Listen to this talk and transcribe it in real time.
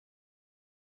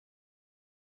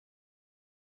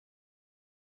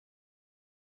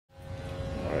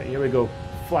go,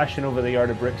 flashing over the yard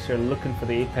of bricks here, looking for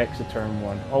the apex of turn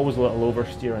 1. Always a little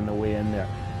oversteer on the way in there.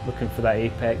 Looking for that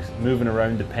apex, moving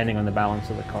around depending on the balance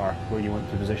of the car, where you want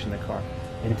to position the car.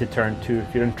 Into turn 2,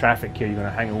 if you're in traffic here, you're going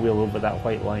to hang a wheel over that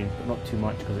white line, but not too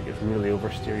much because it gets really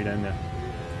oversteery down there.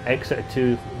 Exit of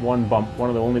 2, one bump, one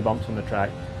of the only bumps on the track.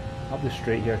 Up the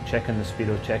straight here, checking the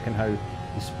speedo, checking how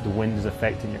the wind is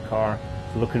affecting your car.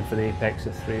 Looking for the apex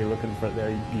of 3, looking for it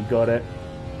there, you got it.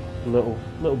 Little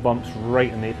bumps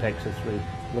right in the apex of 3.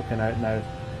 Looking out now,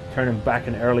 turning back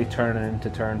and early turning into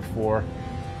turn 4.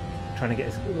 Trying to get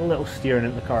as little steering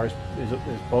into the car as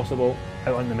possible.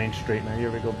 Out on the main straight now,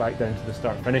 here we go, back down to the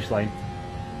start finish line.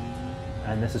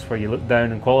 And this is where you look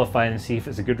down and qualify and see if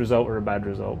it's a good result or a bad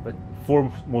result. But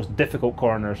 4 most difficult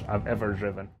corners I've ever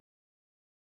driven.